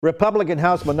Republican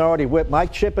House Minority Whip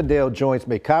Mike Chippendale joins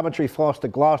me. Coventry, Foster,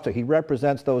 Gloucester. He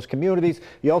represents those communities.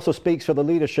 He also speaks for the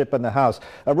leadership in the House.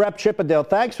 Rep Chippendale,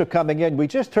 thanks for coming in. We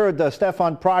just heard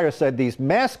Stefan Pryor said these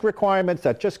mask requirements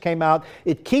that just came out,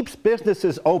 it keeps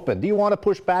businesses open. Do you want to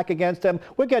push back against them?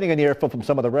 We're getting an earful from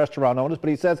some of the restaurant owners,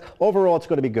 but he says overall it's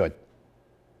going to be good.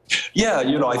 Yeah,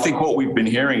 I think what we've been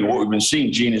hearing, what we've been seeing,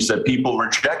 Gene, is that people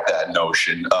reject that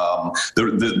notion.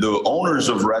 The owners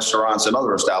of restaurants and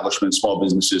other establishments, small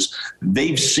businesses,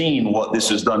 they've seen what this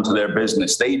has done to their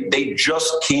business. They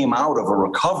just came out of a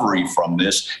recovery from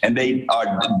this, and they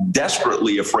are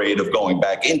desperately afraid of going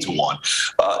back into one.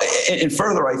 And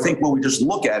further, I think when we just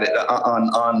look at it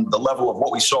on the level of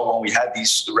what we saw when we had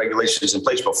these regulations in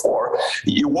place before,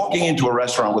 you're walking into a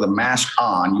restaurant with a mask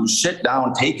on, you sit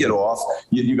down, take it off,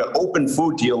 you got open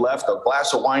food to your left, a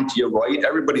glass of wine to your right,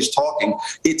 everybody's talking.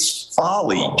 It's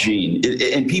folly, Gene,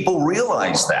 and people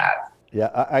realize that.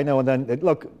 Yeah, I know. And then,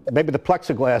 look, maybe the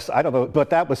plexiglass, I don't know, but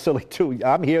that was silly too.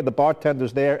 I'm here, the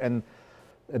bartender's there, and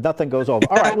nothing goes over.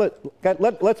 All right,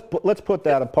 let's put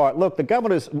that apart. Look, the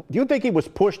governor's, do you think he was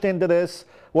pushed into this?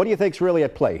 What do you think's really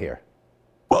at play here?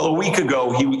 Well, a week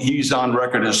ago, he's on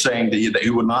record as saying that he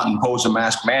would not impose a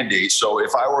mask mandate. So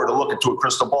if I were to look into a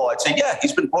crystal ball, I'd say, yeah,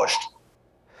 he's been pushed.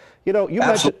 You know,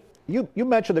 you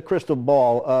mentioned the crystal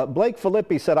ball. Blake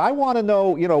Filippi said, I want to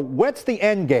know, what's the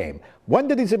end game? When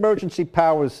do these emergency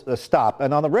powers stop?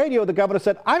 And on the radio, the governor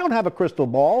said, I don't have a crystal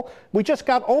ball. We just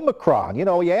got Omicron.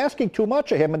 You're asking too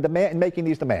much of him and making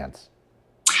these demands.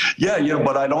 Yeah,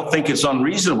 but I don't think it's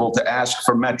unreasonable to ask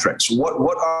for metrics.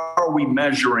 What are we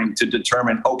measuring to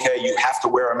determine, okay, you have to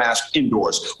wear a mask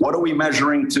indoors? What are we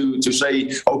measuring to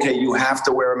say, okay, you have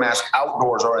to wear a mask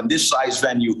outdoors or in this size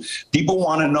venue? People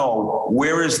want to know,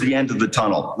 where is the end of the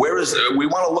tunnel? We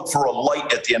want to look for a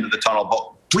light at the end of the tunnel,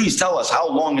 but please tell us, how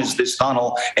long is this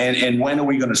tunnel and when are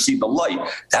we going to see the light?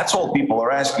 That's all people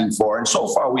are asking for. And so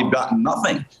far, we've gotten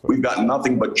nothing. We've gotten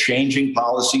nothing but changing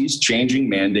policies, changing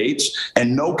mandates,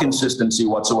 and no consistency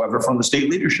whatsoever from the state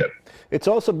leadership. It's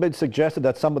also been suggested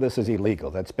that some of this is illegal,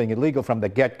 that's being illegal from the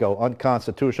get-go,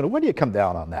 unconstitutional. Where do you come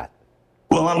down on that?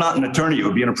 Well, I'm not an attorney. It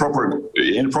would be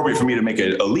inappropriate for me to make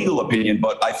a legal opinion,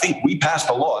 but I think we passed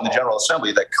a law in the General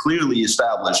Assembly that clearly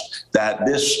established that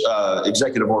this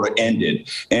executive order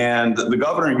ended. And the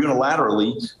governor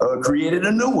unilaterally created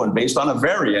a new one based on a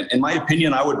variant. In my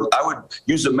opinion, I would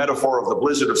use the metaphor of the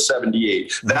blizzard of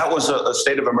 '78. That was a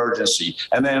state of emergency.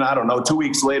 And then, I don't know, 2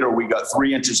 weeks later, we got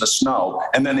 3 inches of snow.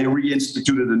 And then they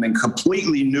reinstituted a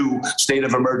completely new state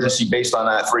of emergency based on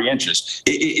that 3 inches.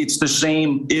 It's the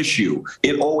same issue.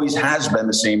 It always has been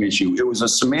the same issue. It was a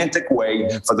semantic way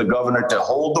for the governor to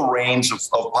hold the reins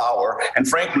of power and,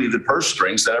 frankly, the purse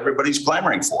strings that everybody's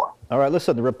clamoring for. All right,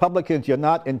 listen, the Republicans, you're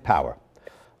not in power.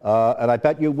 And I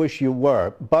bet you wish you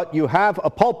were. But you have a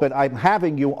pulpit. I'm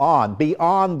having you on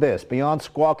beyond this, beyond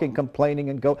squawking, complaining,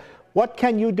 and go. What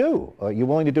can you do? Are you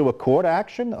willing to do a court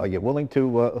action? Are you willing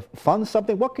to fund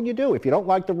something? What can you do? If you don't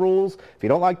like the rules, if you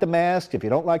don't like the masks, if you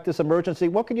don't like this emergency,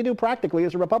 what can you do practically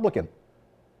as a Republican?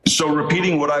 So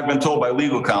repeating what I've been told by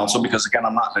legal counsel, because again,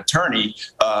 I'm not an attorney,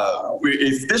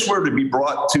 if this were to be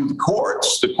brought to the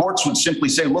courts would simply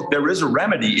say, look, there is a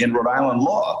remedy in Rhode Island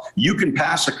law. You can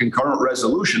pass a concurrent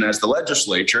resolution as the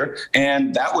legislature,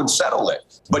 and that would settle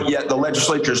it. But yet the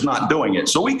legislature is not doing it.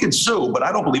 So we could sue, but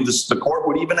I don't believe the court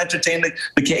would even entertain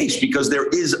the case, because there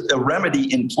is a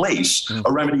remedy in place,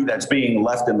 a remedy that's being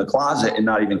left in the closet and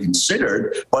not even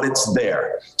considered, but it's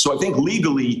there. So I think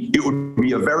legally it would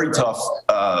be a very tough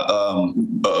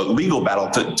legal battle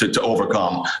to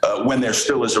overcome when there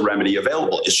still is a remedy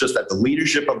available. It's just that the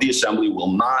leadership of the Assembly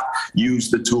will not use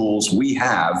the tools we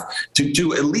have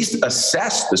to at least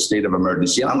assess the state of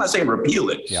emergency. And I'm not saying repeal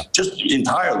it, just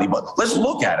entirely, but let's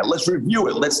look at it, let's review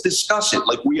it, let's discuss it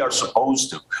like we are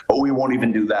supposed to, but we won't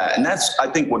even do that. And that's, I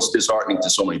think, what's disheartening to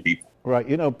so many people.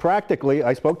 Right. Practically,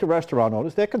 I spoke to restaurant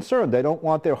owners. They're concerned. They don't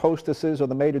want their hostesses or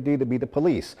the maitre d' to be the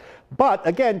police. But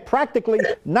again, practically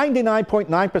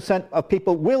 99.9% of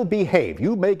people will behave.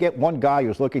 You may get one guy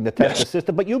who's looking to test the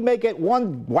system, but you may get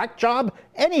one whack job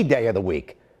any day of the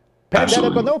week.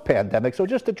 Pandemic or no pandemic. So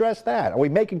just address that. Are we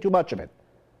making too much of it?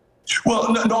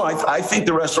 Well, no, I think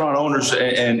the restaurant owners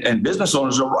and business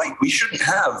owners are right. We shouldn't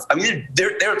have,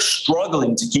 they're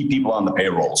struggling to keep people on the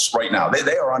payrolls right now.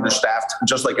 They are understaffed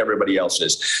just like everybody else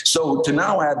is. So to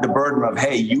now add the burden of,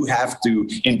 hey, you have to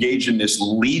engage in this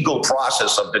legal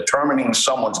process of determining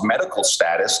someone's medical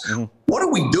status, What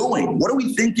are we doing? What are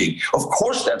we thinking? Of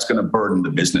course, that's going to burden the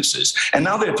businesses. And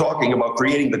now they're talking about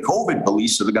creating the COVID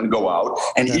police that are going to go out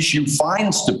and issue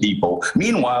fines to people.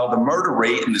 Meanwhile, the murder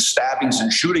rate and the stabbings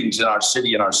and shootings in our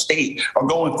city and our state are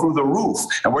going through the roof.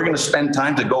 And we're going to spend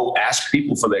time to go ask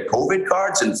people for their COVID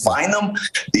cards and fine them.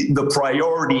 The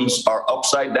priorities are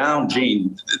upside down,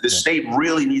 Gene. The state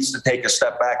really needs to take a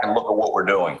step back and look at what we're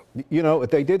doing. You know,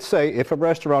 they did say if a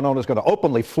restaurant owner is going to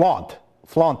openly flaunt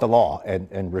the law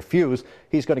and refuse,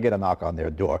 he's going to get a knock on their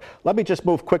door. Let me just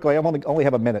move quickly. I only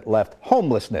have a minute left.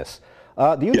 Homelessness.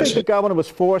 Do you think the governor was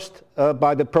forced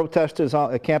by the protesters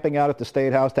camping out at the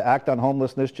State House to act on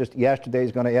homelessness? Just yesterday,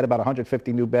 he's going to add about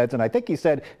 150 new beds. And I think he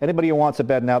said anybody who wants a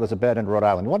bed now, there's a bed in Rhode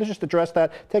Island. You want to just address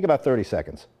that? Take about 30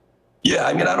 seconds. Yeah,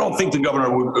 I mean, I don't think the governor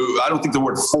would, I don't think the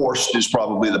word forced is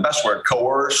probably the best word.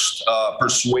 Coerced,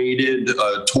 persuaded,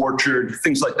 tortured,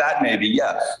 things like that maybe,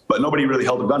 yeah. But nobody really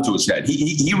held a gun to his head.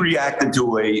 He reacted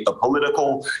to a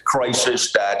political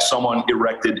crisis that someone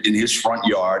erected in his front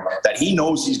yard that he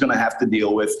knows he's going to have to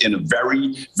deal with in a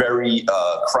very, very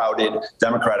crowded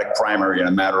Democratic primary in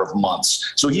a matter of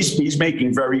months. So he's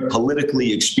making very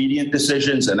politically expedient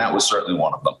decisions, and that was certainly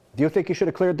one of them. Do you think you should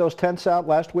have cleared those tents out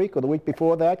last week or the week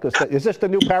before that? Because is this the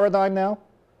new paradigm now?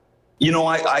 You know,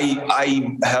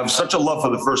 I have such a love for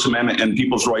the First Amendment and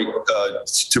people's right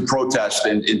to protest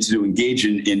and to engage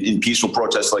in peaceful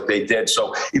protests like they did.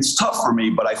 So it's tough for me,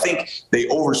 but I think they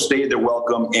overstayed their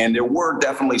welcome. And there were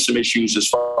definitely some issues as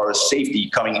far as safety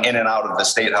coming in and out of the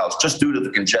State House just due to the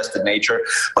congested nature.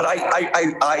 But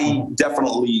I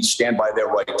definitely stand by their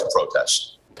right to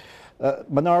protest.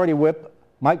 Minority Whip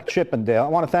Mike Chippendale, I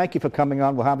want to thank you for coming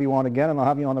on. We'll have you on again, and I'll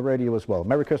have you on the radio as well.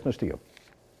 Merry Christmas to you.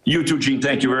 You too, Gene.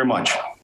 Thank you very much.